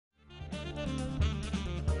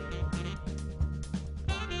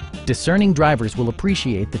discerning drivers will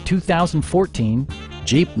appreciate the 2014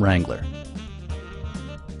 Jeep Wrangler.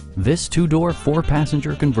 This two-door,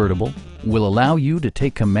 four-passenger convertible will allow you to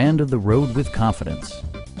take command of the road with confidence.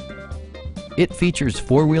 It features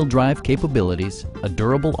four-wheel drive capabilities, a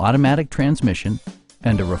durable automatic transmission,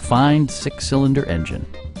 and a refined six-cylinder engine.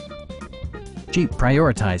 Jeep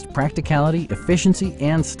prioritized practicality, efficiency,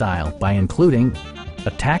 and style by including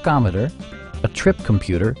a tachometer, a trip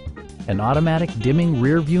computer, an automatic dimming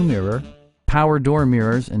rear-view mirror, power door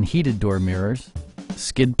mirrors and heated door mirrors,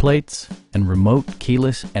 skid plates, and remote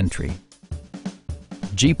keyless entry.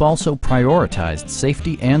 Jeep also prioritized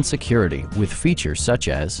safety and security with features such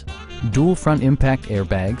as dual front impact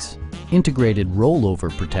airbags, integrated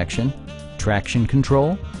rollover protection, traction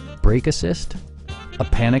control, brake assist, a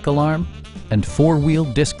panic alarm, and four-wheel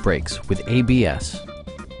disc brakes with ABS.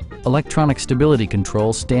 Electronic stability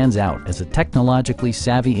control stands out as a technologically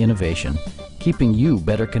savvy innovation, keeping you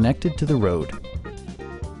better connected to the road.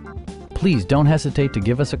 Please don't hesitate to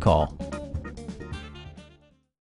give us a call.